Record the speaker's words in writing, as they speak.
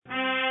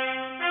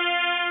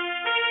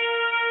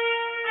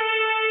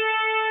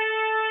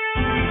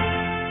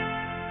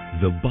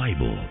The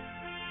Bible,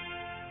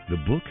 the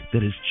book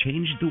that has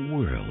changed the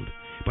world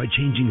by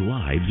changing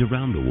lives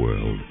around the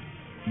world.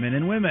 Men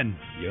and women,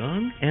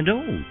 Young and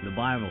old. The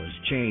Bible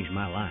has changed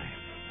my life.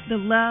 The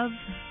love,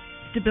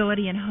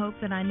 stability, and hope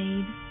that I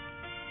need,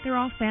 they're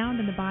all found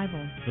in the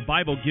Bible. The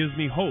Bible gives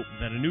me hope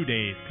that a new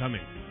day is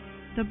coming.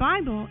 The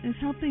Bible is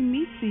helping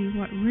me see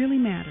what really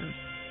matters.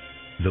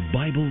 The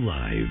Bible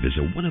Live is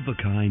a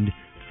one-of-a-kind,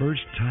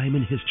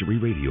 first-time-in-history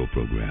radio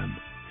program,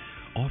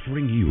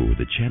 offering you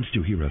the chance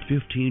to hear a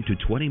 15 to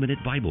 20-minute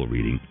Bible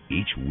reading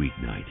each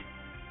weeknight.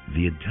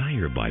 The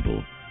entire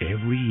Bible,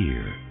 every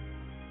year.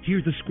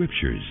 Hear the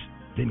scriptures,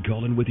 then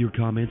call in with your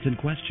comments and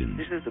questions.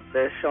 This is the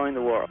best show in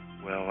the world.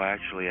 Well,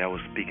 actually, I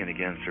was speaking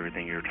against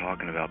everything you were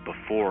talking about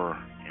before,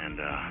 and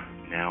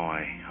now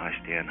I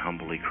stand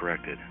humbly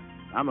corrected.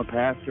 I'm a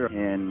pastor,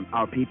 and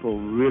our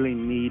people really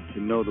need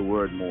to know the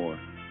Word more.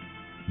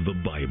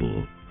 The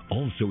Bible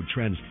also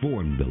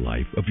transformed the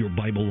life of your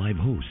Bible Live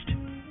host,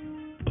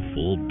 a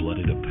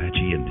full-blooded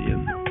Apache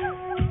Indian,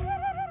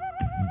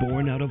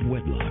 born out of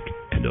wedlock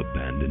and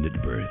abandoned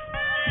at birth.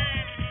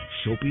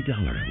 Soapy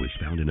Dollar was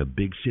found in a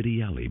big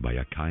city alley by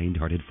a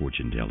kind-hearted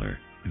fortune teller,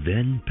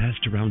 then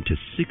passed around to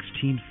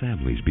 16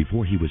 families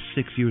before he was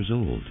 6 years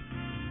old.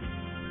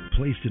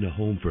 Placed in a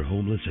home for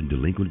homeless and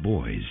delinquent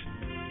boys,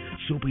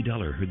 Soapy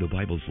Dollar heard the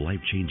Bible's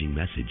life-changing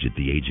message at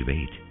the age of 8,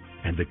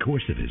 and the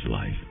course of his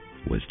life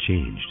was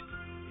changed.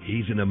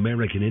 He's an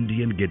American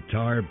Indian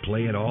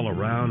guitar-playing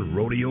all-around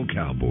rodeo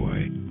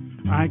cowboy.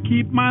 I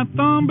keep my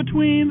thumb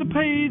between the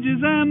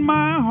pages and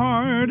my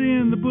heart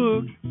in the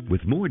book.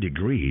 With more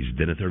degrees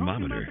than a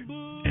thermometer,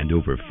 and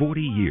over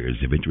 40 years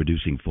of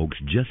introducing folks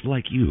just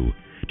like you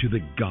to the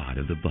God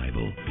of the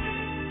Bible.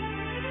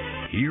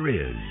 Here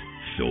is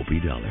Soapy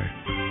Dollar.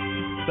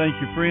 Thank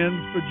you, friends,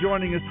 for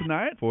joining us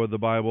tonight for the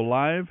Bible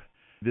Live.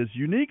 This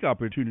unique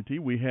opportunity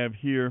we have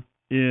here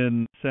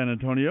in San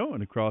Antonio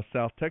and across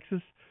South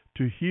Texas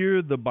to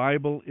hear the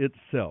Bible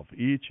itself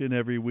each and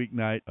every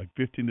weeknight, a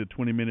 15 to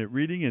 20-minute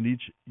reading, and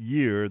each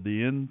year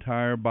the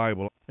entire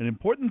Bible. An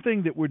important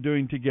thing that we're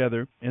doing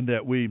together, and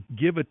that we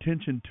give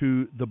attention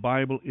to the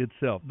Bible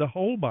itself, the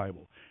whole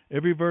Bible,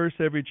 every verse,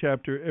 every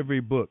chapter,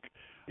 every book.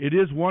 It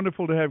is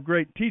wonderful to have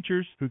great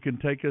teachers who can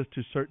take us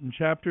to certain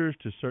chapters,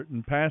 to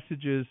certain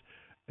passages,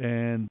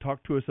 and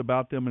talk to us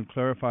about them and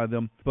clarify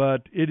them.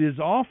 But it is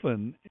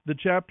often the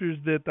chapters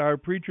that our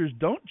preachers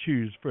don't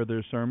choose for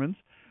their sermons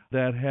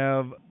that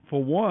have,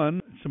 for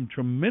one, some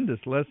tremendous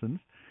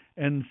lessons,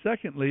 and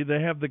secondly, they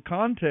have the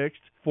context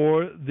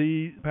for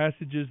the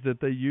passages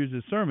that they use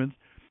as sermons.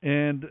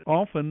 And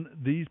often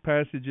these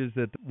passages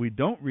that we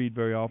don't read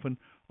very often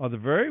are the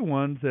very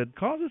ones that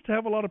cause us to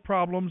have a lot of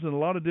problems and a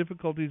lot of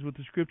difficulties with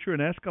the Scripture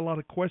and ask a lot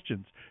of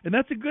questions. And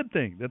that's a good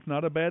thing. That's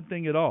not a bad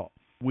thing at all.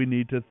 We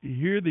need to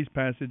hear these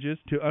passages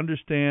to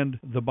understand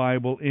the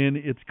Bible in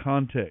its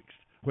context,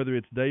 whether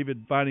it's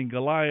David fighting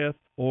Goliath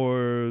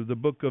or the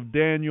book of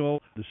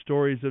Daniel, the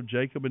stories of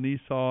Jacob and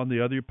Esau and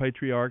the other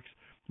patriarchs.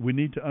 We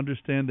need to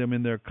understand them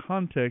in their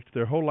context,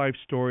 their whole life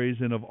stories,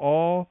 and of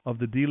all of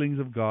the dealings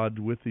of God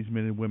with these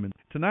men and women.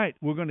 Tonight,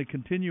 we're going to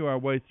continue our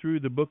way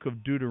through the book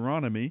of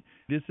Deuteronomy.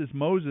 This is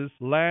Moses'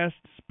 last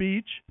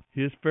speech,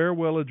 his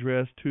farewell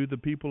address to the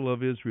people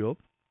of Israel.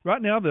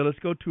 Right now, though, let's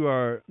go to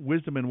our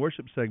Wisdom and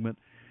Worship segment.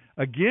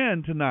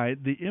 Again,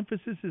 tonight, the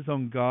emphasis is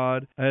on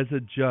God as a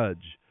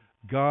judge.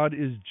 God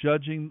is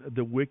judging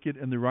the wicked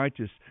and the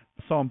righteous.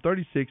 Psalm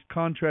 36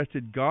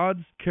 contrasted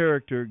God's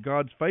character,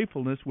 God's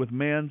faithfulness, with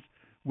man's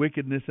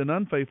wickedness and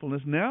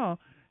unfaithfulness. Now,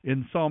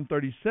 in Psalm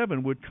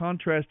 37, we're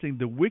contrasting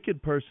the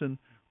wicked person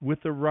with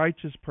the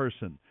righteous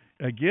person.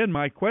 Again,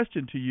 my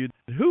question to you,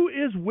 who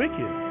is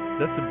wicked?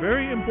 That's a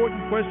very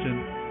important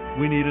question.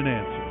 We need an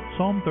answer.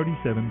 Psalm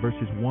 37,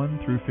 verses 1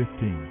 through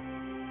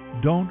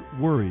 15. Don't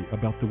worry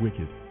about the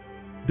wicked.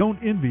 Don't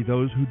envy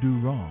those who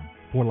do wrong,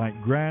 for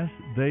like grass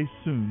they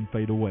soon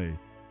fade away.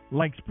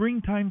 Like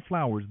springtime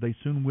flowers they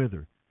soon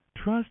wither.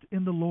 Trust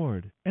in the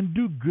Lord and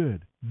do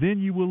good. Then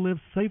you will live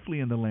safely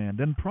in the land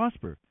and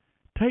prosper.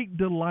 Take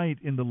delight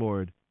in the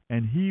Lord,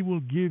 and He will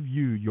give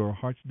you your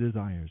heart's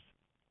desires.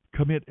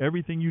 Commit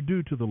everything you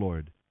do to the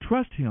Lord.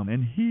 Trust Him,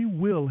 and He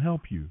will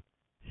help you.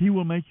 He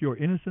will make your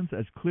innocence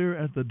as clear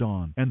as the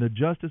dawn, and the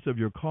justice of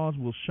your cause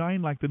will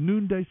shine like the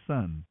noonday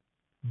sun.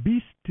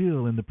 Be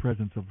still in the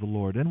presence of the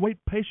Lord, and wait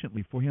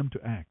patiently for Him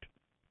to act.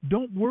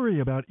 Don't worry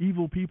about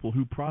evil people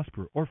who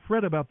prosper, or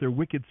fret about their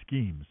wicked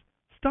schemes.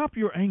 Stop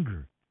your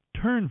anger.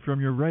 Turn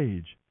from your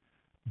rage.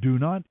 Do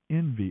not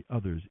envy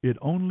others. It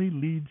only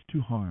leads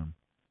to harm.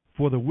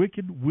 For the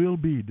wicked will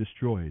be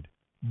destroyed,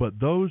 but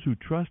those who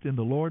trust in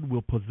the Lord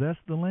will possess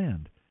the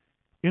land.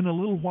 In a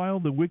little while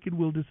the wicked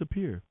will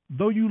disappear.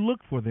 Though you look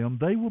for them,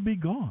 they will be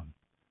gone.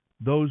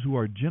 Those who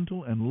are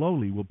gentle and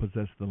lowly will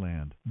possess the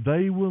land.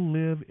 They will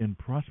live in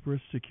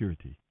prosperous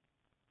security.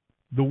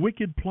 The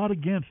wicked plot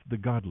against the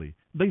godly.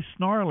 They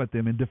snarl at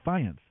them in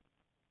defiance.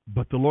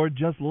 But the Lord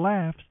just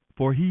laughs,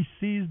 for He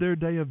sees their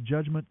day of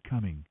judgment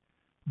coming.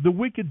 The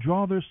wicked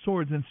draw their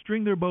swords and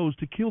string their bows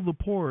to kill the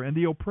poor and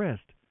the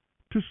oppressed,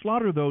 to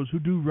slaughter those who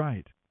do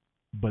right.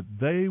 but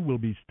they will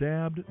be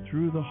stabbed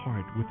through the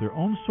heart with their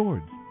own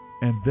swords,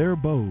 and their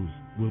bows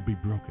will be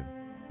broken.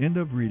 End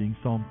of reading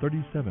Psalm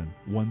 37,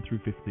 1 through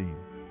 15.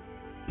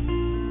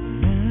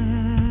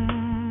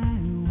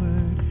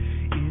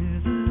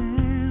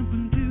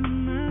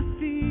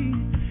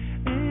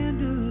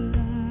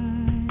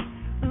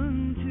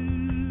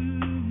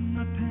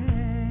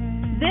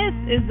 This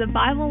is the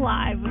Bible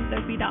Live with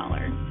Sophie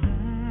Dollar.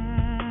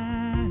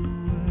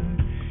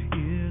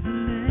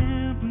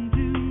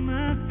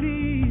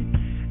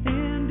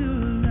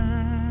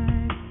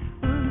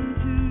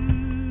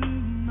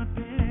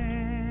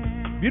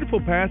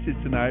 Beautiful passage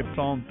tonight,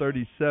 Psalm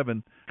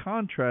 37,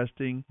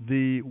 contrasting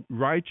the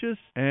righteous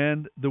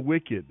and the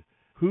wicked.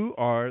 Who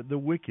are the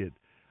wicked?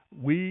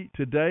 We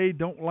today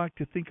don't like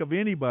to think of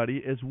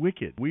anybody as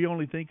wicked. We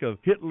only think of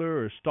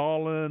Hitler or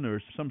Stalin or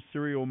some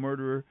serial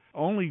murderer,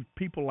 only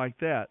people like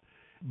that.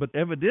 But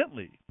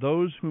evidently,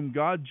 those whom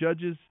God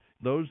judges,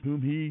 those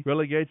whom He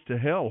relegates to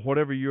hell,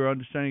 whatever your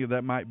understanding of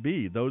that might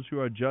be, those who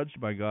are judged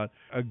by God,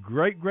 a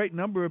great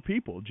number of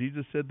people.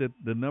 Jesus said that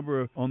the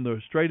number on the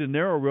straight and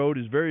narrow road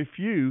is very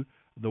few.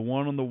 The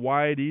one on the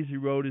wide, easy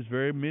road is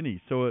very many.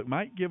 So it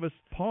might give us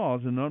pause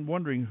and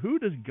wondering, who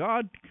does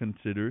God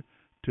consider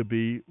to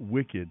be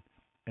wicked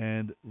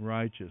and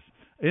righteous?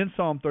 In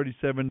Psalm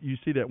 37, you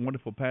see that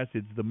wonderful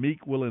passage, the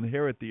meek will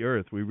inherit the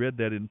earth. We read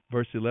that in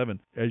verse 11.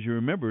 As you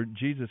remember,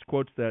 Jesus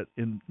quotes that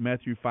in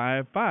Matthew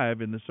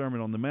 5:5 in the Sermon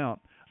on the Mount.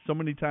 So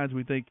many times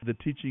we think the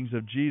teachings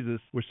of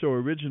Jesus were so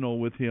original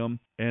with Him,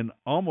 and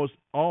almost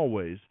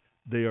always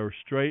they are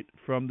straight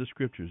from the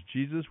Scriptures.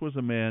 Jesus was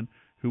a man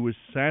who was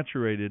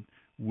saturated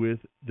with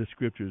the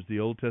Scriptures, the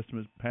Old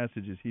Testament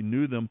passages. He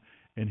knew them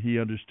and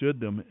He understood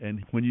them,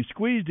 and when you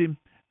squeezed Him,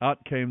 out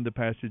came the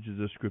passages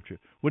of Scripture.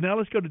 Well, now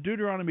let's go to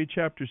Deuteronomy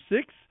chapter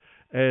 6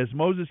 as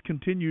Moses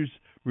continues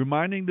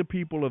reminding the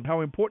people of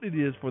how important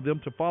it is for them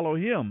to follow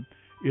him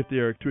if they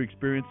are to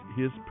experience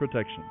His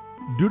protection.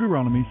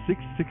 Deuteronomy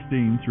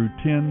 6:16 through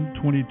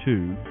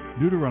 10:22.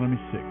 Deuteronomy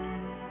 6.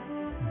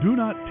 Do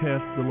not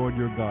test the Lord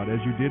your God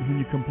as you did when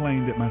you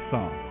complained at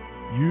Massah.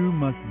 You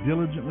must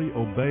diligently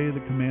obey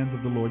the commands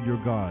of the Lord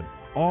your God,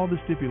 all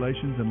the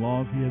stipulations and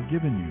laws He has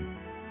given you.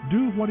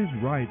 Do what is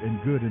right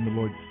and good in the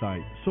Lord's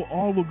sight, so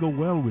all will go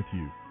well with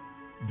you.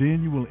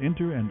 Then you will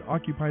enter and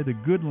occupy the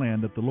good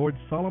land that the Lord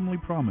solemnly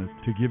promised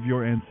to give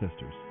your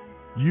ancestors.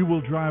 You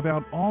will drive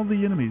out all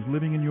the enemies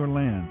living in your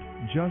land,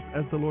 just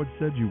as the Lord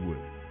said you would.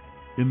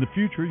 In the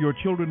future, your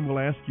children will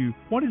ask you,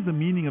 what is the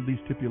meaning of these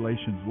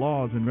stipulations,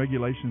 laws, and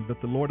regulations that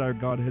the Lord our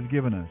God has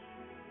given us?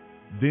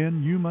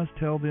 Then you must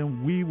tell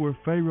them, we were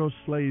Pharaoh's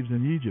slaves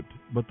in Egypt,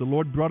 but the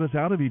Lord brought us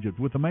out of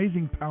Egypt with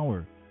amazing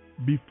power.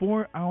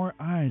 Before our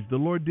eyes, the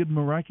Lord did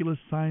miraculous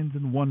signs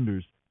and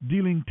wonders,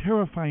 dealing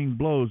terrifying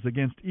blows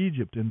against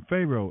Egypt and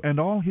Pharaoh and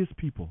all his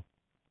people.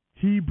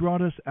 He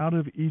brought us out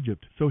of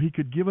Egypt so He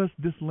could give us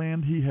this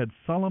land He had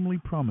solemnly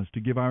promised to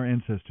give our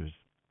ancestors.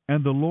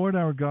 And the Lord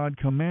our God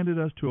commanded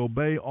us to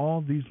obey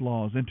all these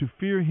laws and to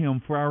fear Him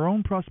for our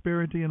own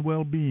prosperity and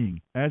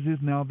well-being, as is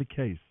now the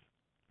case.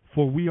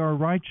 For we are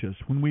righteous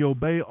when we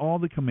obey all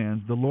the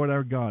commands the Lord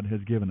our God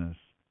has given us.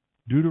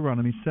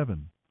 Deuteronomy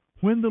 7.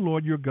 When the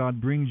Lord your God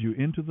brings you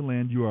into the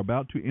land you are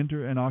about to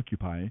enter and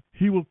occupy,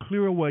 He will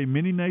clear away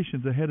many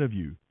nations ahead of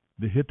you,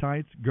 the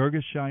Hittites,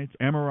 Girgashites,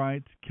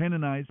 Amorites,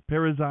 Canaanites,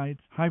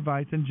 Perizzites,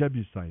 Hivites, and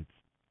Jebusites.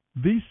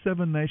 These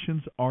 7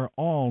 nations are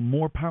all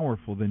more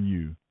powerful than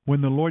you.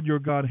 When the Lord your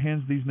God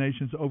hands these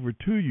nations over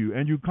to you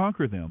and you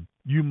conquer them,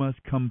 you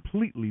must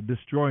completely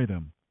destroy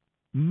them.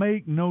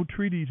 Make no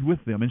treaties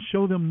with them and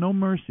show them no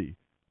mercy.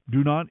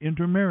 Do not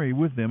intermarry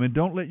with them, and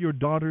don't let your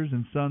daughters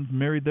and sons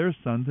marry their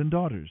sons and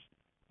daughters.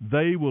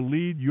 They will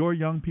lead your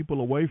young people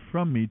away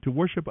from me to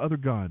worship other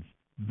gods.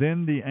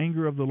 Then the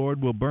anger of the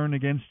Lord will burn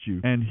against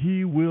you, and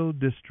He will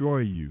destroy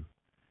you.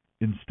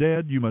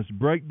 Instead, you must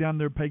break down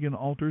their pagan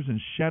altars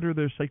and shatter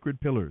their sacred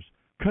pillars.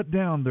 Cut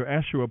down their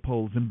Asherah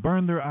poles and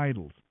burn their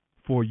idols.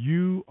 For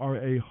you are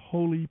a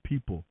holy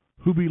people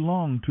who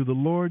belong to the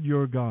Lord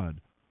your God.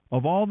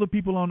 Of all the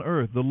people on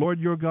earth, the Lord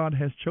your God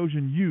has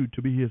chosen you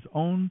to be His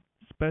own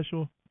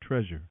special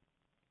treasure.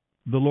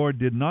 The Lord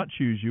did not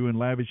choose you and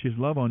lavish His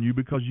love on you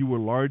because you were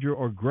larger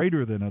or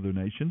greater than other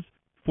nations,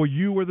 for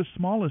you were the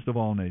smallest of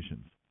all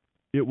nations.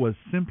 It was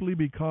simply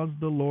because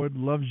the Lord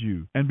loves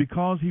you, and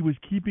because He was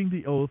keeping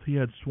the oath He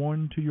had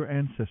sworn to your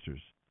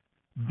ancestors.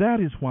 That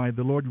is why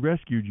the Lord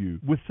rescued you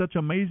with such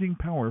amazing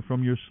power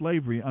from your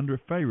slavery under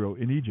Pharaoh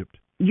in Egypt.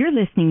 You're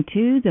listening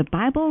to the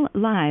Bible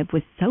Live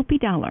with Soapy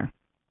Dollar.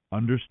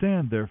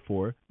 Understand,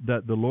 therefore,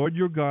 that the Lord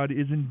your God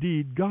is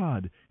indeed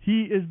God.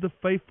 He is the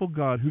faithful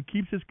God who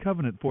keeps His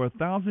covenant for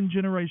 1,000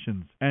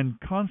 generations and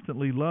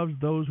constantly loves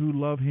those who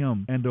love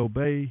Him and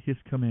obey His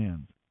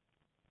commands.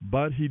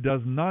 But He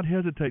does not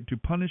hesitate to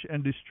punish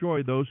and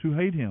destroy those who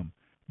hate Him.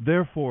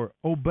 Therefore,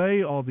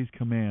 obey all these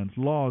commands,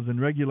 laws,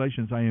 and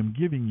regulations I am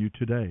giving you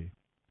today.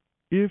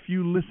 If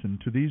you listen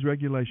to these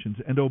regulations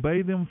and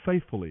obey them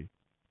faithfully,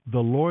 the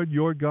Lord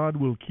your God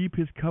will keep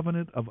His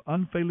covenant of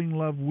unfailing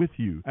love with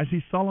you, as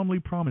He solemnly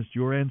promised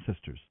your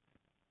ancestors.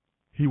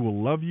 He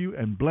will love you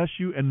and bless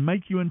you and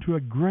make you into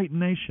a great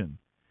nation.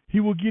 He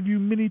will give you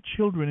many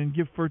children and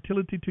give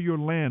fertility to your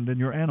land and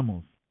your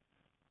animals.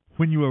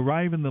 When you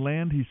arrive in the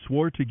land he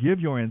swore to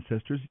give your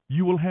ancestors,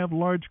 you will have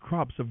large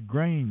crops of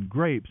grain,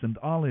 grapes, and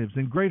olives,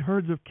 and great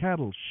herds of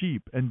cattle,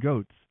 sheep, and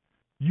goats.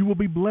 You will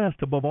be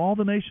blessed above all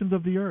the nations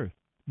of the earth.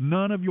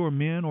 None of your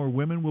men or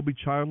women will be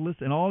childless,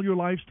 and all your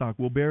livestock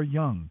will bear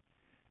young.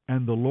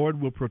 And the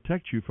Lord will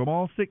protect you from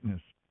all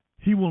sickness.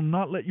 He will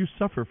not let you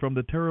suffer from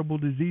the terrible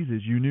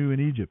diseases you knew in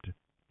Egypt,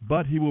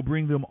 but he will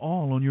bring them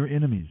all on your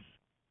enemies.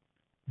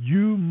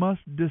 You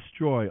must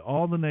destroy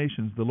all the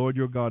nations the Lord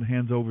your God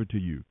hands over to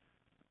you.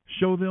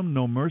 Show them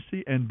no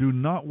mercy and do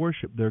not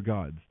worship their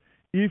gods.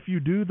 If you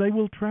do, they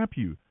will trap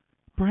you.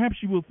 Perhaps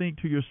you will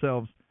think to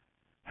yourselves,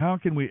 how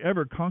can we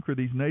ever conquer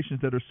these nations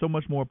that are so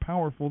much more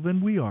powerful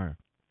than we are?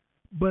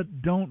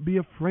 But don't be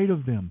afraid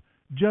of them.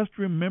 Just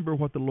remember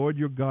what the Lord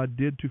your God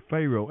did to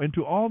Pharaoh and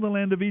to all the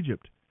land of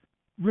Egypt.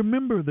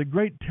 Remember the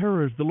great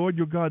terrors the Lord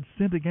your God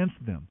sent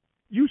against them.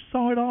 You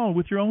saw it all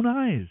with your own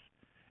eyes.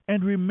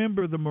 And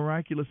remember the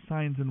miraculous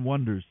signs and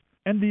wonders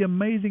and the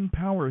amazing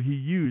power he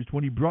used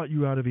when he brought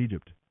you out of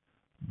Egypt.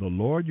 The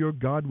Lord your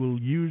God will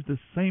use the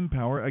same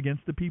power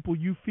against the people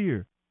you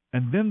fear,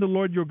 and then the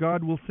Lord your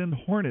God will send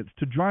hornets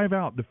to drive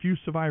out the few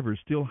survivors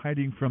still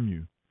hiding from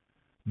you.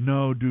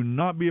 No, do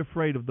not be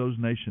afraid of those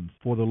nations,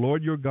 for the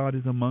Lord your God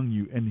is among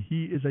you, and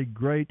he is a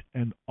great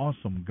and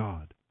awesome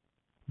God.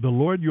 The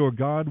Lord your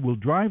God will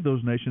drive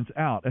those nations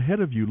out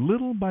ahead of you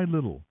little by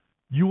little.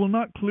 You will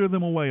not clear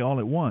them away all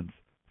at once,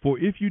 for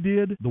if you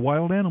did, the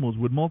wild animals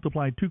would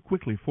multiply too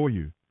quickly for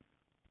you.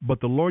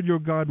 But the Lord your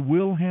God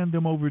will hand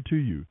them over to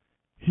you.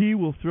 He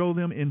will throw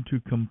them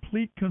into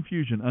complete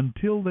confusion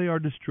until they are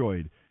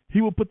destroyed. He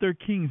will put their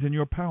kings in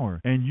your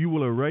power, and you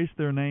will erase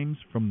their names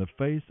from the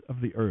face of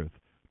the earth.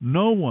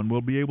 No one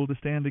will be able to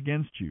stand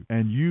against you,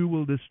 and you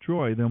will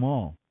destroy them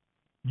all.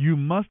 You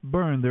must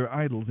burn their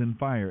idols in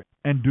fire,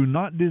 and do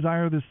not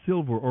desire the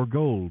silver or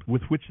gold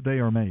with which they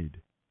are made.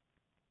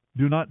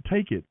 Do not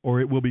take it,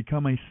 or it will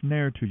become a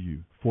snare to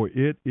you, for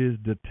it is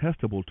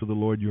detestable to the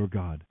Lord your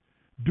God.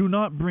 Do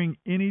not bring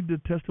any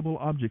detestable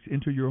objects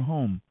into your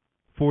home,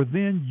 for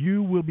then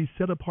you will be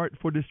set apart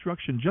for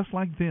destruction just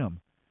like them.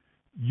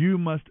 You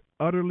must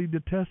utterly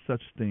detest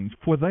such things,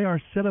 for they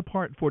are set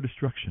apart for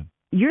destruction.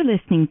 You're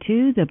listening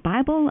to the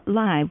Bible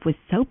Live with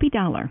Soapy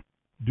Dollar.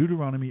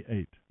 Deuteronomy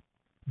 8.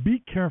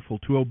 Be careful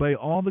to obey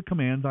all the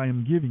commands I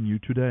am giving you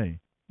today.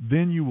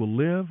 Then you will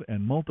live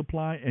and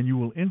multiply, and you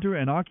will enter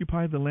and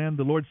occupy the land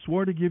the Lord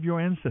swore to give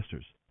your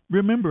ancestors.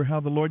 Remember how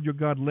the Lord your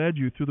God led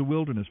you through the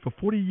wilderness for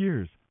 40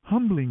 years,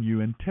 humbling you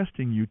and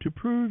testing you to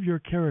prove your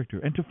character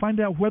and to find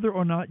out whether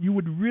or not you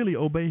would really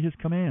obey his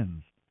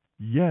commands.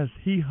 Yes,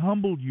 he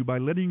humbled you by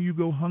letting you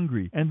go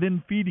hungry and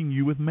then feeding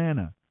you with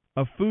manna,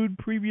 a food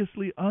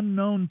previously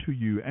unknown to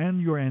you and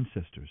your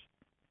ancestors.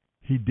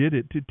 He did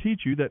it to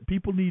teach you that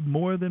people need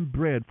more than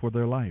bread for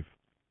their life.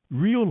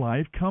 Real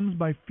life comes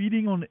by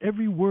feeding on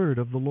every word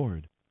of the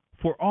Lord.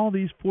 For all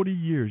these 40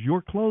 years,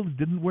 your clothes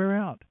didn't wear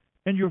out,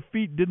 and your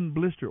feet didn't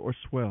blister or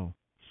swell.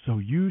 So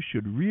you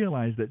should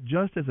realize that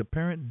just as a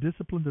parent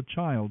disciplines a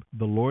child,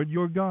 the Lord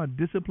your God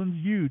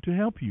disciplines you to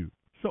help you.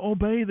 So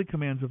obey the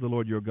commands of the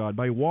Lord your God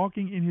by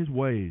walking in his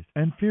ways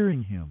and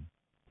fearing him.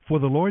 For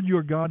the Lord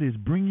your God is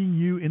bringing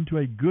you into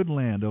a good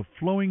land of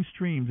flowing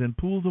streams and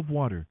pools of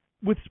water,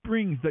 with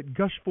springs that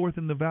gush forth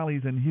in the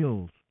valleys and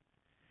hills.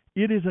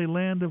 It is a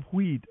land of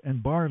wheat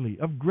and barley,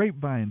 of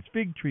grapevines,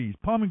 fig trees,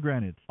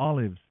 pomegranates,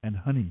 olives, and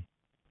honey.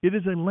 It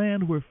is a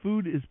land where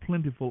food is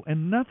plentiful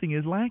and nothing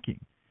is lacking.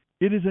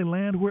 It is a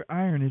land where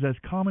iron is as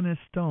common as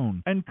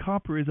stone, and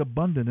copper is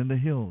abundant in the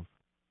hills.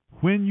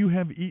 When you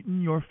have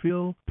eaten your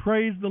fill,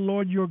 praise the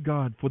Lord your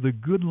God for the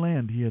good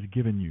land he has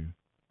given you.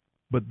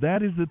 But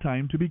that is the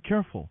time to be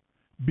careful.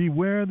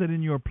 Beware that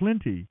in your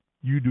plenty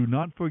you do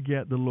not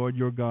forget the Lord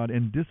your God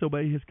and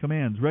disobey his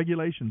commands,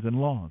 regulations, and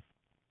laws.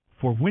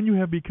 For when you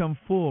have become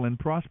full and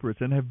prosperous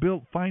and have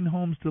built fine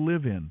homes to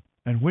live in,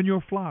 and when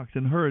your flocks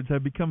and herds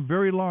have become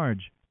very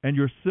large, and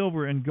your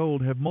silver and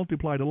gold have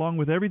multiplied along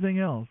with everything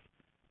else,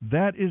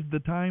 that is the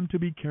time to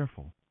be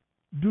careful.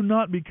 Do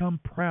not become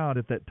proud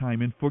at that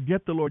time and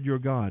forget the Lord your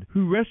God,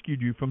 who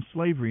rescued you from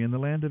slavery in the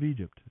land of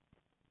Egypt.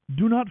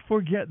 Do not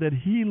forget that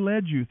he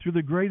led you through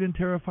the great and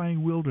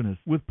terrifying wilderness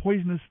with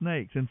poisonous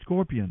snakes and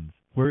scorpions,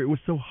 where it was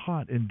so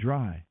hot and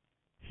dry.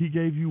 He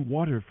gave you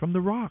water from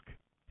the rock.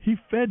 He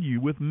fed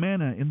you with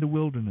manna in the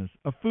wilderness,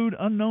 a food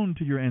unknown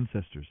to your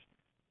ancestors.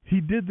 He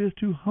did this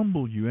to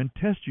humble you and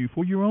test you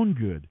for your own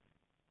good.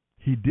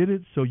 He did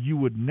it so you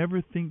would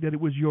never think that it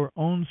was your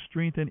own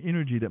strength and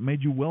energy that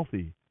made you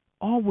wealthy.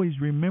 Always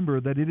remember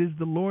that it is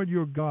the Lord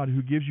your God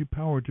who gives you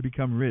power to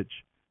become rich,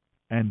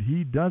 and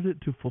he does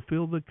it to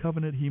fulfill the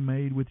covenant he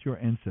made with your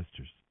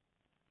ancestors.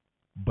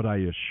 But I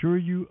assure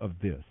you of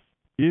this,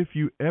 if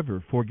you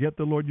ever forget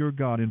the Lord your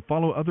God and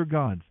follow other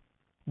gods,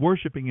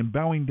 worshiping and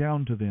bowing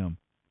down to them,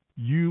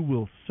 you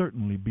will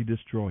certainly be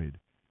destroyed.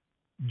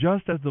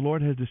 Just as the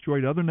Lord has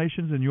destroyed other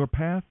nations in your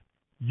path,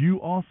 you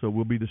also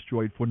will be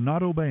destroyed for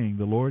not obeying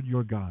the Lord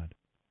your God.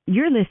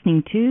 You're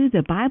listening to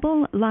the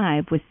Bible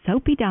Live with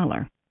Soapy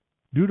Dollar.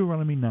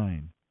 Deuteronomy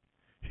 9.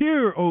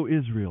 Hear, O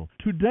Israel,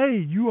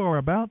 today you are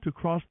about to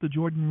cross the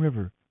Jordan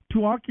River,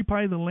 to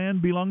occupy the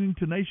land belonging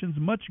to nations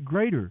much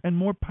greater and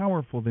more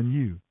powerful than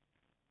you.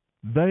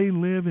 They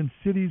live in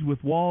cities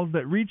with walls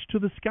that reach to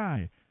the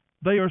sky.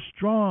 They are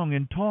strong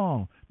and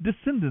tall,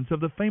 descendants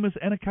of the famous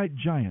Anakite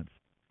giants.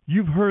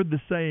 You've heard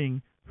the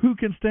saying, "Who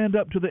can stand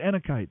up to the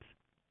Anakites?"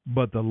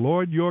 But the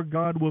Lord your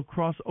God will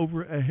cross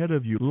over ahead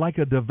of you like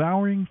a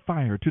devouring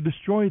fire to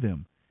destroy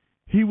them.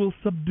 He will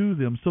subdue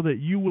them so that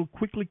you will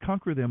quickly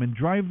conquer them and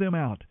drive them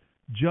out,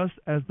 just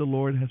as the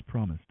Lord has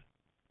promised.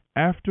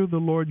 After the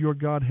Lord your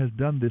God has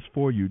done this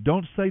for you,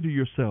 don't say to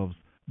yourselves,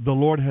 "The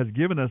Lord has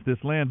given us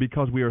this land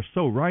because we are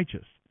so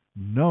righteous."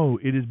 No,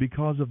 it is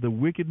because of the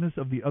wickedness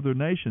of the other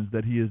nations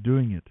that He is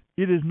doing it.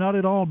 It is not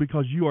at all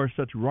because you are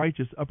such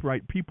righteous,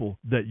 upright people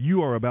that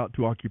you are about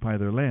to occupy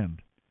their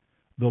land.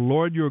 The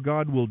Lord your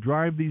God will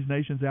drive these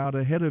nations out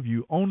ahead of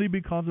you only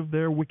because of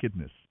their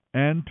wickedness,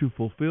 and to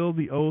fulfill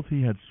the oath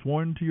He had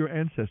sworn to your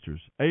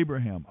ancestors,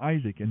 Abraham,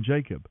 Isaac, and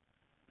Jacob.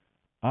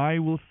 I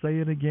will say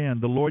it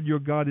again, the Lord your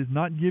God is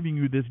not giving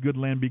you this good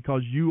land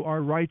because you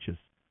are righteous,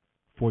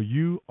 for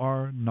you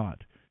are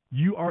not.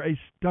 You are a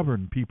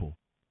stubborn people.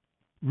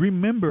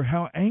 Remember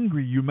how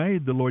angry you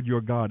made the Lord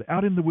your God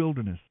out in the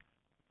wilderness.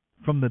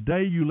 From the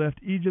day you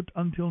left Egypt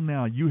until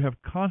now, you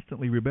have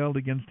constantly rebelled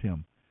against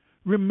Him.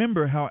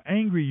 Remember how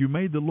angry you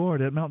made the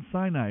Lord at Mount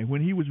Sinai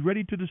when He was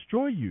ready to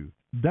destroy you.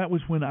 That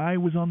was when I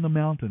was on the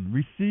mountain,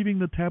 receiving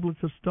the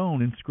tablets of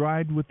stone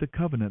inscribed with the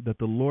covenant that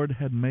the Lord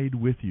had made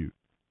with you.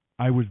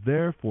 I was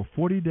there for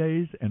 40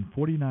 days and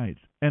 40 nights,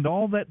 and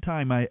all that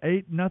time I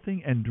ate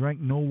nothing and drank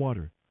no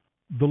water.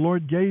 The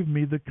Lord gave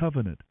me the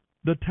covenant,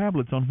 the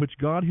tablets on which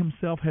God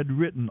Himself had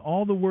written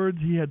all the words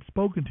He had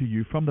spoken to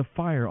you from the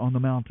fire on the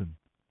mountain.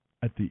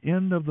 At the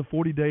end of the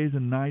 40 days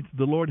and nights,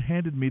 the Lord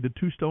handed me the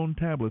 2 stone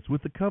tablets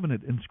with the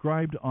covenant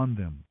inscribed on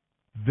them.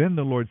 Then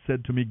the Lord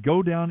said to me,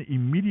 "Go down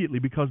immediately,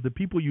 because the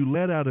people you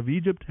led out of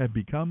Egypt have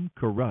become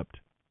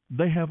corrupt.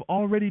 They have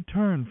already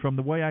turned from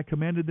the way I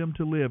commanded them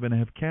to live and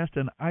have cast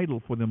an idol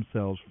for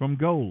themselves from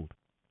gold."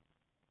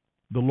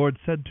 The Lord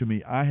said to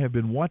me, "I have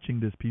been watching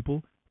this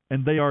people,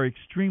 and they are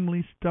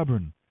extremely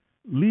stubborn.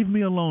 Leave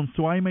me alone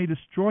so I may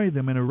destroy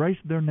them and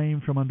erase their name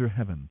from under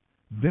heaven.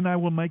 Then I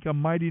will make a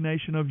mighty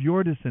nation of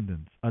your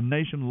descendants, a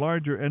nation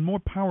larger and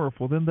more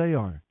powerful than they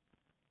are."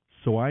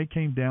 So I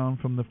came down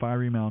from the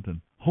fiery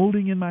mountain,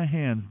 holding in my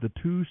hands the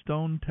 2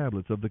 stone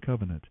tablets of the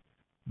covenant.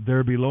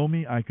 There below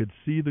me I could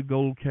see the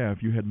gold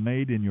calf you had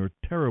made in your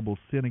terrible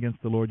sin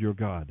against the Lord your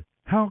God.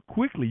 How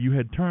quickly you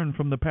had turned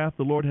from the path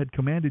the Lord had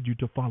commanded you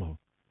to follow.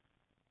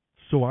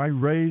 So I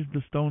raised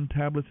the stone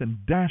tablets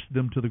and dashed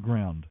them to the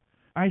ground.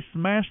 I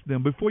smashed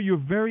them before your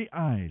very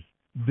eyes.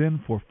 Then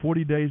for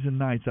 40 days and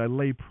nights I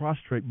lay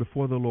prostrate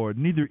before the Lord,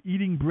 neither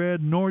eating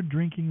bread nor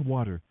drinking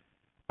water.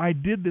 I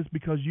did this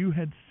because you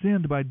had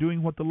sinned by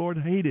doing what the Lord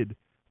hated,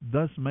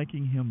 thus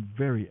making Him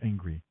very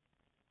angry.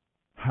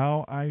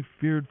 How I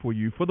feared for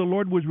you, for the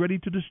Lord was ready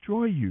to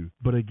destroy you,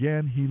 but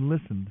again He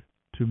listened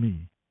to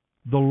me.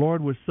 The Lord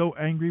was so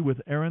angry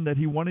with Aaron that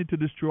He wanted to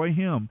destroy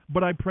him,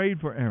 but I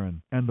prayed for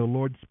Aaron, and the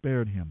Lord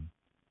spared him.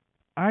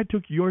 I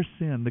took your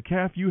sin, the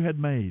calf you had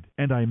made,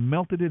 and I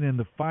melted it in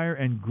the fire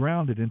and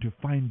ground it into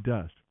fine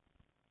dust.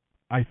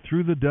 I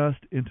threw the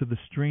dust into the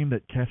stream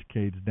that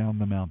cascades down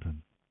the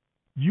mountain.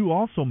 You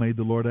also made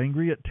the Lord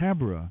angry at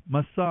Taberah,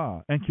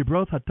 Massah, and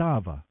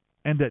Kibroth-Hattaavah.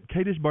 And at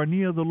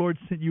Kadesh-Barnea the Lord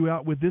sent you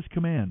out with this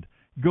command,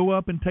 "Go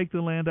up and take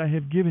the land I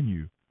have given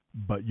you."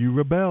 But you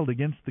rebelled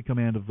against the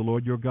command of the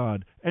Lord your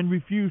God, and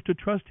refused to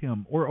trust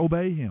Him or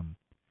obey Him.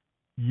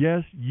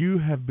 Yes, you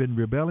have been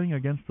rebelling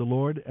against the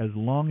Lord as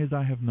long as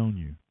I have known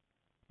you.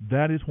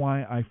 That is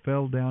why I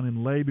fell down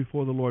and lay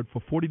before the Lord for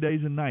 40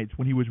 days and nights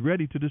when He was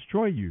ready to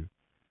destroy you.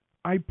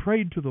 I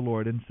prayed to the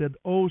Lord and said,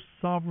 "O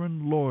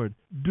sovereign Lord,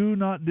 do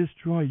not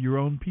destroy your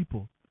own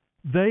people.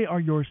 They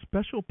are your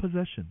special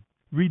possession,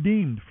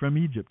 redeemed from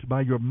Egypt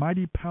by your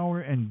mighty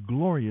power and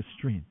glorious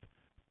strength.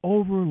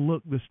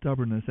 Overlook the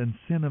stubbornness and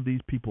sin of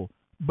these people,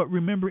 but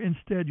remember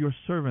instead your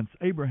servants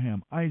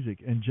Abraham,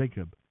 Isaac, and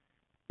Jacob.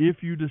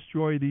 If you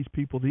destroy these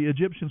people, the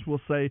Egyptians will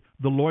say,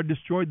 'The Lord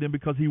destroyed them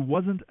because He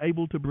wasn't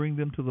able to bring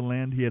them to the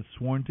land He had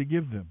sworn to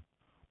give them.'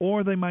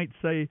 Or they might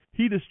say,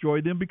 'He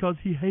destroyed them because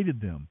He hated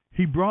them.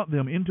 He brought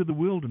them into the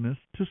wilderness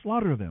to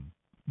slaughter them.'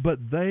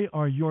 But they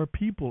are your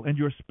people and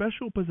your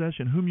special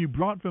possession, whom you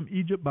brought from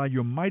Egypt by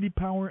your mighty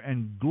power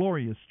and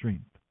glorious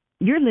strength."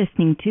 You're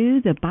listening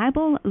to the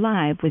Bible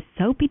Live with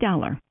Soapy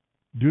Dollar.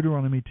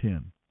 Deuteronomy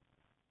 10.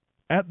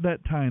 At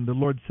that time the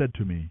Lord said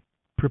to me,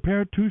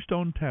 "Prepare 2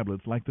 stone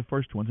tablets like the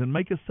first ones, and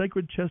make a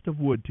sacred chest of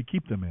wood to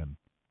keep them in.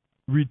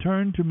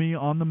 Return to me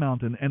on the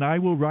mountain, and I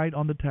will write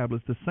on the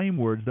tablets the same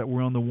words that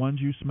were on the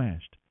ones you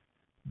smashed.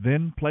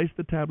 Then place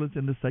the tablets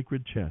in the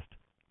sacred chest,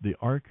 the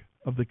Ark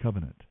of the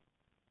Covenant."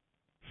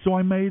 So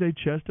I made a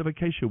chest of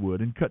acacia wood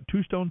and cut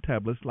 2 stone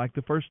tablets like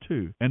the first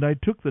 2, and I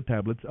took the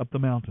tablets up the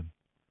mountain.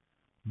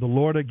 The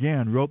Lord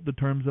again wrote the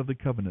terms of the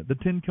covenant, the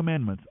 10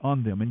 Commandments,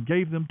 on them and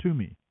gave them to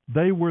me.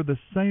 They were the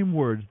same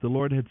words the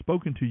Lord had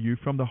spoken to you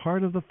from the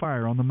heart of the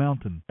fire on the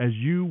mountain, as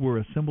you were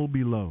assembled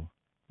below.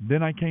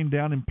 Then I came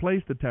down and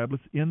placed the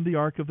tablets in the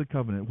ark of the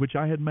covenant, which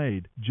I had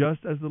made,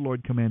 just as the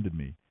Lord commanded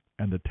me.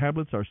 And the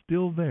tablets are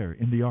still there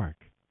in the ark.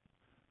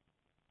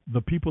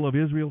 The people of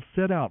Israel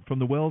set out from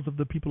the wells of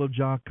the people of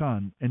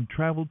Jaakan and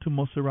traveled to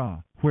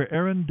Moserah, where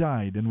Aaron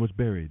died and was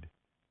buried.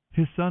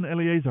 His son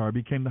Eleazar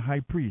became the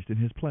high priest in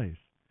his place.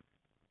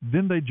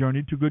 Then they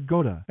journeyed to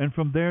Gudgodah, and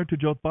from there to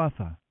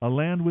Jotbatha, a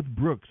land with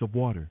brooks of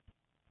water.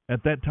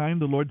 At that time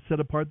the Lord set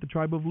apart the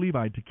tribe of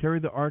Levi to carry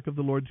the ark of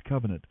the Lord's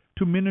covenant,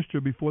 to minister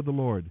before the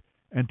Lord,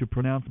 and to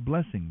pronounce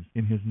blessings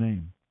in his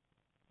name.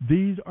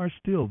 These are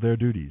still their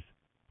duties.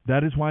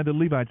 That is why the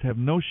Levites have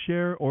no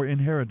share or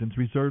inheritance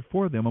reserved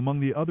for them among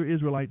the other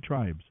Israelite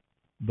tribes.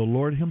 The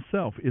Lord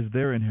himself is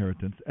their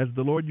inheritance, as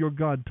the Lord your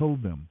God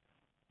told them.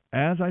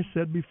 As I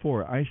said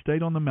before, I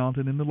stayed on the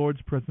mountain in the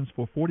Lord's presence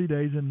for 40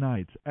 days and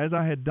nights, as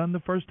I had done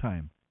the first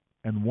time.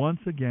 And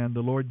once again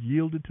the Lord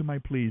yielded to my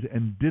pleas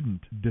and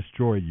didn't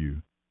destroy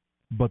you.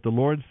 But the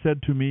Lord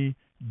said to me,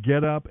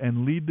 Get up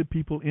and lead the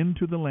people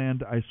into the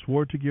land I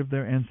swore to give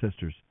their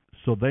ancestors,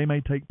 so they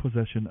may take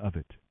possession of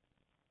it.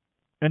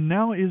 And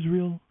now,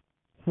 Israel,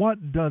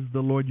 what does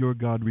the Lord your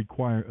God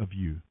require of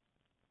you?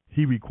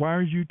 He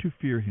requires you to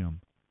fear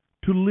him,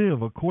 to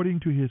live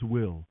according to his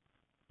will,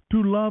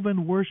 to love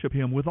and worship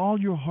him with all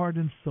your heart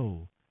and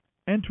soul,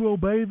 and to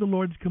obey the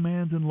Lord's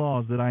commands and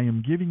laws that I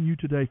am giving you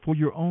today for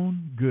your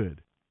own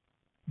good.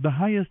 The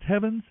highest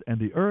heavens and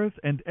the earth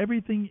and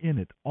everything in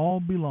it all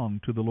belong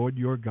to the Lord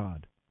your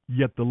God.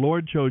 Yet the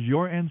Lord chose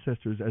your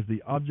ancestors as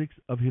the objects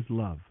of his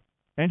love.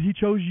 And he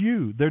chose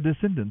you, their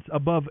descendants,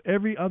 above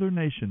every other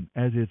nation,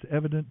 as is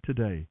evident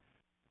today.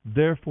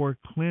 Therefore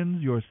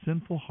cleanse your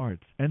sinful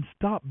hearts, and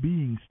stop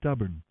being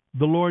stubborn.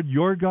 The Lord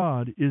your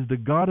God is the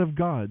God of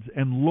gods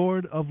and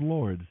Lord of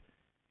lords.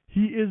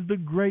 He is the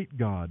great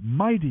God,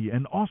 mighty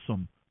and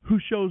awesome, who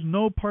shows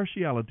no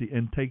partiality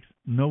and takes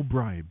no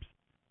bribes.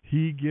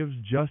 He gives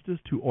justice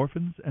to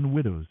orphans and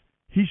widows.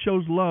 He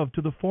shows love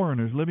to the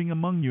foreigners living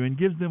among you and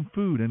gives them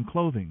food and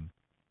clothing.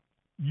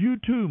 You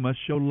too must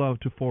show love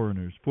to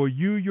foreigners, for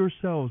you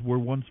yourselves were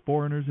once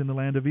foreigners in the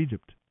land of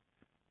Egypt.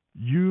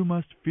 You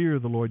must fear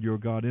the Lord your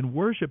God and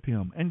worship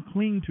him and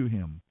cling to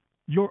him.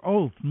 Your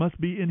oaths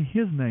must be in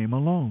his name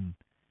alone.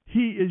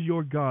 He is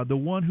your God, the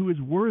one who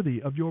is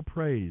worthy of your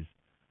praise,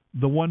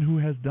 the one who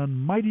has done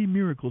mighty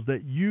miracles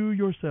that you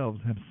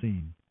yourselves have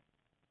seen.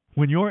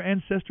 When your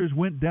ancestors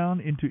went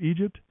down into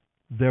Egypt,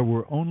 there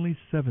were only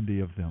 70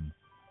 of them.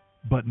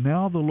 But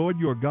now the Lord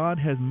your God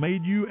has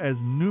made you as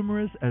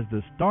numerous as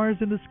the stars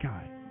in the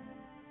sky.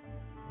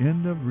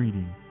 End of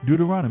reading.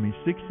 Deuteronomy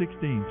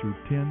 6:16 through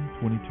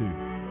 10:22.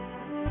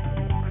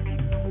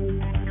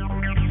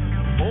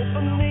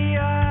 Open the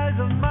eyes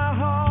of my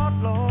heart,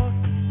 Lord.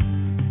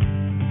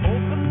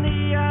 Open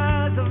the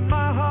eyes of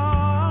my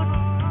heart.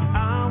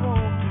 I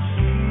want to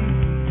see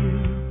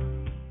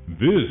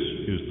you. This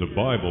is the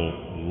Bible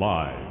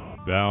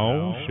Live.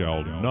 Thou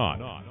shalt not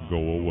go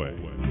away.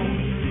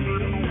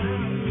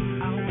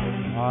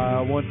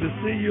 I want to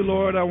see you,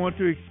 Lord. I want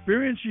to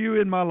experience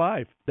you in my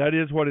life. That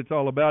is what it's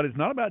all about. It's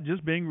not about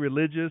just being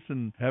religious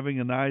and having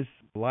a nice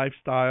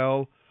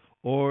lifestyle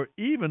or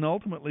even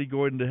ultimately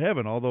going to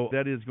heaven, although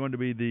that is going to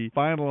be the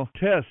final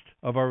test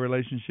of our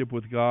relationship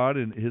with God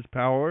and his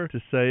power to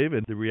save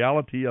and the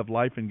reality of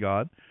life in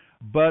God.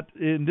 But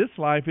in this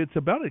life, it's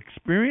about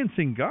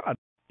experiencing God,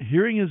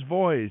 hearing his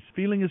voice,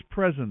 feeling his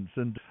presence,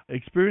 and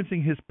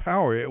experiencing his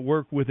power at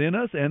work within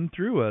us and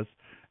through us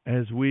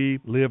as we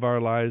live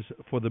our lives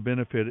for the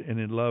benefit and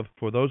in love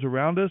for those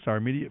around us, our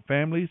immediate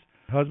families,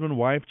 husband,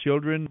 wife,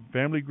 children,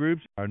 family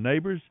groups, our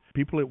neighbors,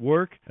 people at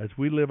work, as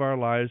we live our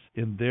lives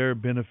in their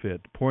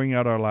benefit, pouring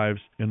out our lives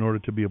in order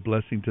to be a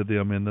blessing to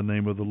them in the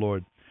name of the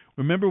Lord.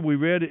 Remember, we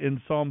read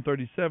in Psalm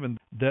 37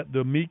 that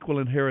the meek will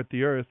inherit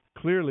the earth.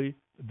 Clearly,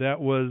 that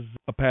was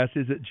a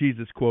passage that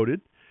Jesus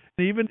quoted.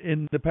 Even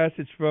in the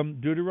passage from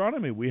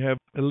Deuteronomy, we have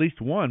at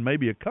least one,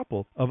 maybe a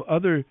couple, of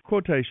other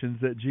quotations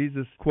that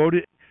Jesus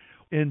quoted.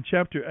 In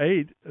chapter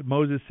 8,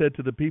 Moses said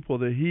to the people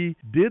that he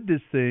did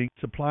this thing,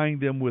 supplying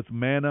them with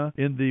manna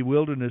in the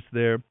wilderness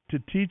there, to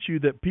teach you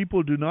that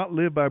people do not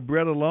live by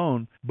bread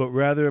alone, but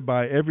rather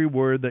by every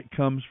word that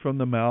comes from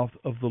the mouth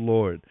of the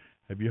Lord.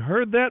 Have you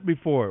heard that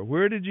before?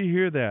 Where did you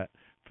hear that?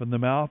 From the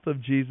mouth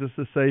of Jesus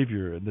the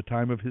Savior in the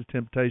time of his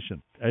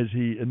temptation, as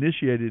he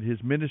initiated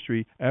his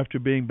ministry after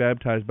being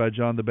baptized by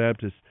John the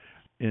Baptist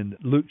in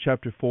Luke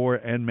chapter 4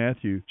 and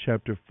Matthew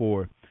chapter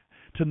 4.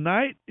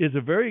 Tonight is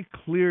a very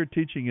clear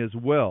teaching as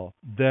well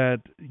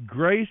that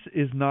grace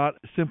is not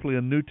simply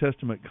a New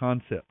Testament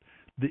concept.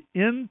 The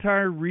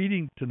entire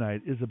reading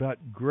tonight is about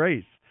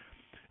grace.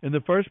 In the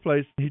first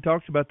place, he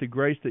talks about the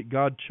grace that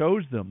God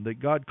chose them,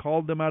 that God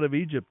called them out of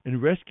Egypt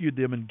and rescued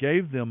them and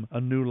gave them a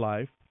new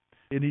life.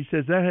 And he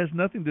says that has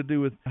nothing to do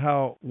with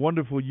how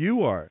wonderful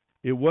you are.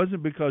 It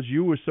wasn't because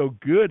you were so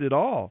good at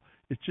all.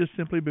 It's just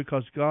simply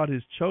because God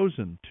has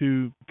chosen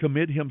to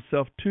commit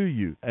himself to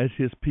you as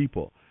his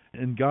people.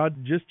 And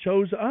God just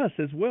chose us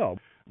as well.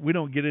 We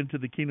don't get into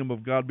the kingdom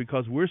of God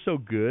because we're so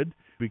good,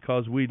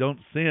 because we don't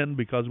sin,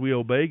 because we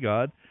obey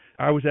God.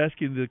 I was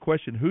asking the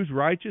question, who's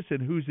righteous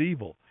and who's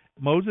evil?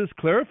 Moses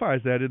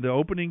clarifies that in the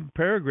opening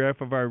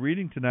paragraph of our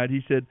reading tonight.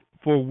 He said,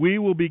 "For we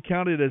will be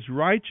counted as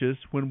righteous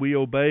when we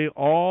obey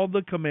all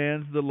the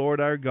commands the Lord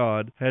our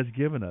God has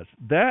given us."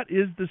 That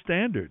is the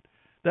standard.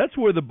 That's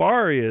where the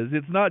bar is.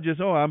 It's not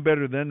just, oh, I'm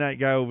better than that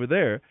guy over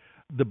there.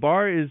 The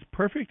bar is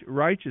perfect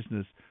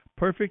righteousness,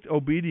 perfect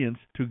obedience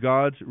to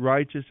God's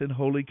righteous and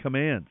holy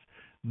commands.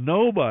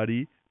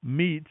 Nobody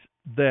meets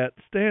that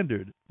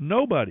standard.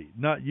 Nobody.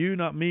 Not you,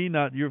 not me,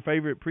 not your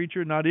favorite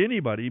preacher, not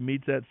anybody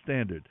meets that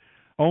standard.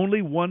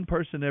 Only one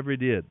person ever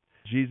did,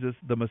 Jesus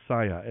the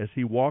Messiah, as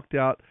he walked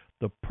out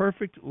the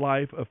perfect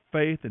life of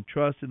faith and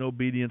trust and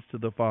obedience to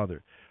the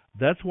Father.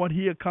 That's what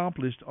he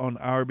accomplished on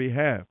our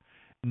behalf.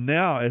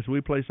 Now, as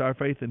we place our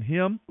faith in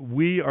him,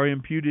 we are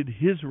imputed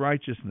his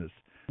righteousness.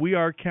 We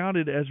are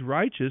counted as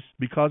righteous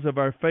because of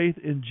our faith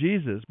in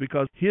Jesus,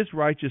 because his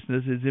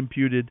righteousness is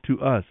imputed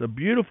to us. A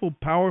beautiful,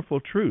 powerful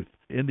truth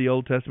in the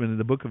Old Testament, in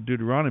the book of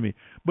Deuteronomy.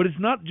 But it's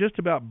not just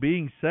about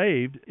being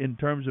saved in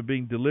terms of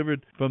being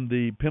delivered from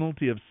the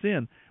penalty of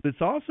sin.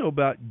 It's also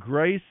about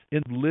grace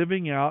in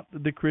living out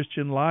the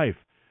Christian life.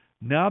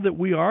 Now that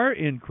we are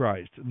in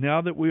Christ,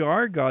 now that we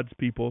are God's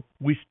people,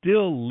 we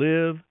still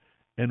live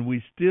and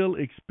we still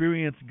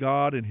experience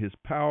God and his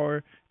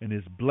power and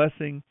his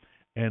blessing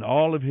and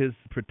all of his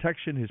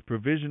protection, his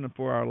provision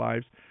for our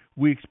lives.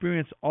 We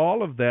experience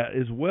all of that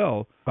as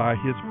well by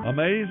his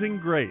amazing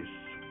grace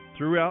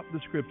throughout the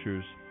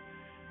Scriptures.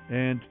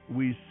 And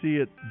we see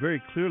it very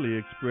clearly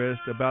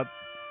expressed about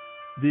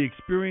the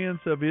experience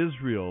of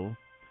Israel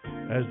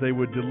as they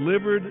were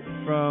delivered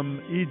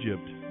from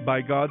Egypt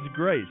by God's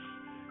grace.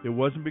 It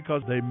wasn't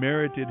because they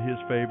merited his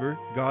favor.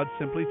 God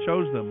simply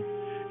chose them.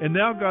 And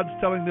now God's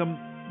telling them,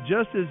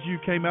 just as you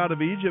came out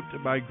of Egypt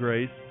by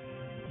grace,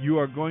 you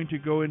are going to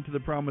go into the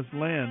promised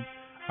land.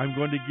 I'm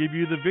going to give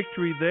you the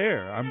victory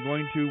there. I'm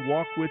going to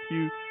walk with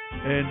you,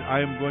 and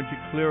I am going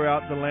to clear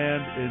out the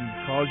land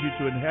and cause you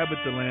to inhabit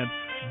the land.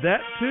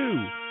 That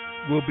too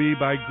will be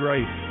by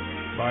grace,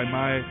 by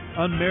my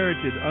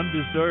unmerited,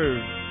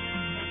 undeserved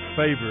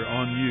favor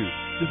on you.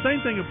 The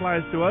same thing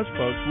applies to us,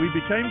 folks. We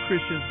became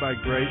Christians by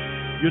grace.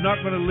 You're not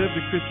going to live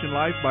the Christian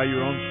life by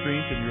your own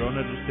strength and your own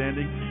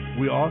understanding.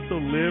 We also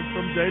live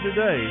from day to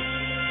day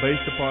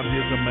based upon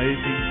his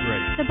amazing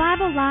grace. The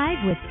Bible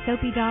Live with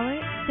Soapy Dollar.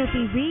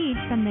 Soapy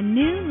reads from the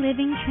New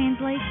Living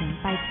Translation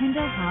by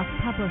Tyndale House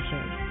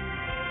Publishers.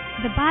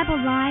 The Bible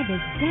Live is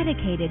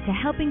dedicated to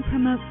helping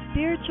promote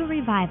spiritual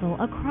revival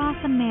across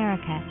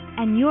America,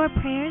 and your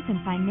prayers and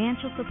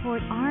financial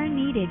support are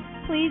needed.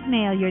 Please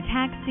mail your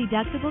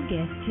tax-deductible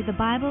gift to the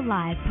Bible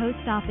Live,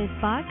 Post Office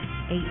Box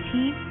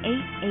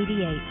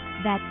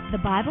 18888. That's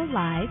the Bible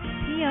Live,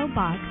 P.O.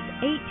 Box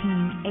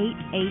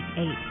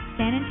 18888.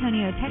 San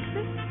Antonio,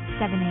 Texas,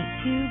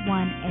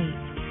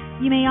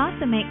 78218. You may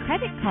also make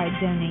credit card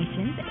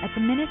donations at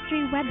the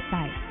ministry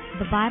website,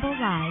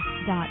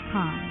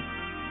 thebiblelive.com.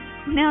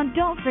 Now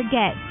don't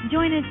forget,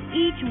 join us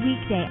each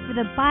weekday for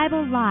the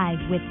Bible Live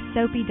with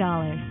Soapy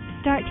Dollar.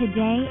 Start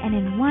today, and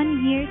in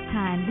 1 year's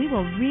time, we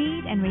will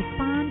read and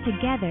respond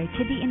together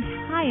to the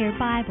entire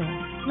Bible.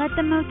 Let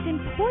the most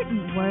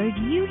important word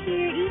you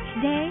hear each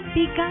day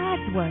be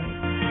God's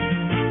Word.